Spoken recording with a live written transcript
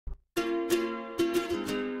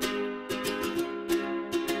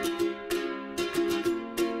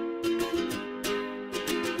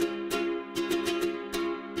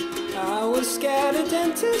scared of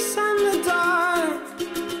dentists and the dark.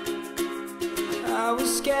 I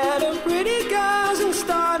was scared of pretty girls and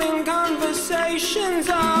starting conversations.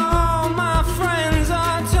 All my friends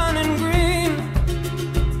are turning green.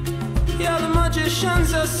 Yeah, the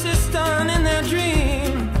magician's assistant in their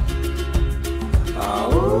dream.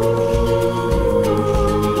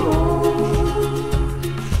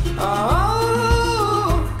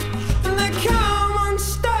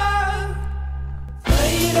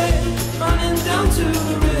 Running down to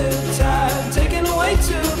the riptide, taken away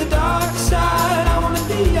to the dark side. I wanna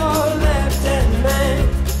be your left-hand man.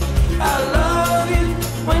 I love you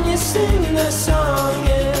when you're singing that song,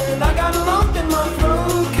 and I got a lump in my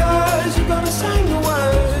throat 'cause you're gonna sing the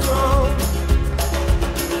words wrong.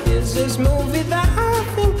 Here's this movie that I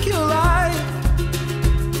think you'll like.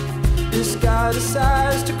 This guy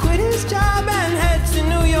decides to quit his job and head to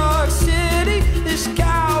New York City. This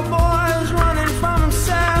cowboy's running from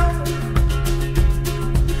himself.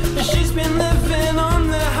 She's been living on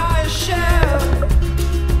the highest shelf.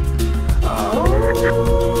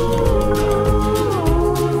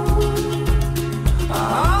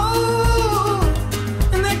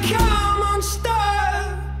 And they come unstuck.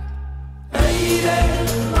 Lady,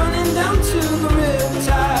 running down to the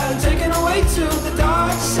riptide, taken away to the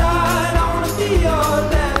dark side. I wanna be your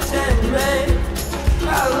left-hand man.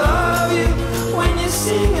 I love you when you're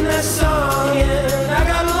singing that song, and I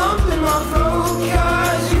got a lump in my throat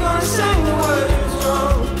 'cause you're gonna sing the words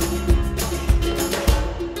wrong.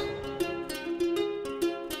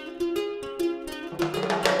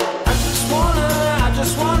 I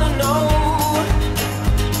just wanna know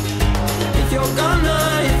if you're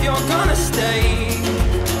gonna stay.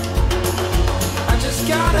 I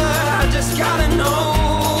just gotta know.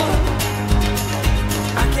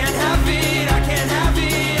 I can't have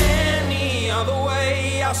it any other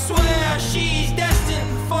way. I swear she's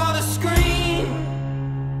destined for the screen.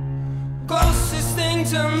 Closest thing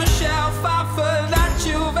to Michelle Pfeiffer that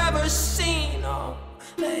you've ever seen. Oh,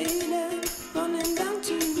 lady, running down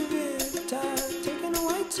to the riptide, taken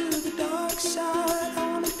away to the dark side.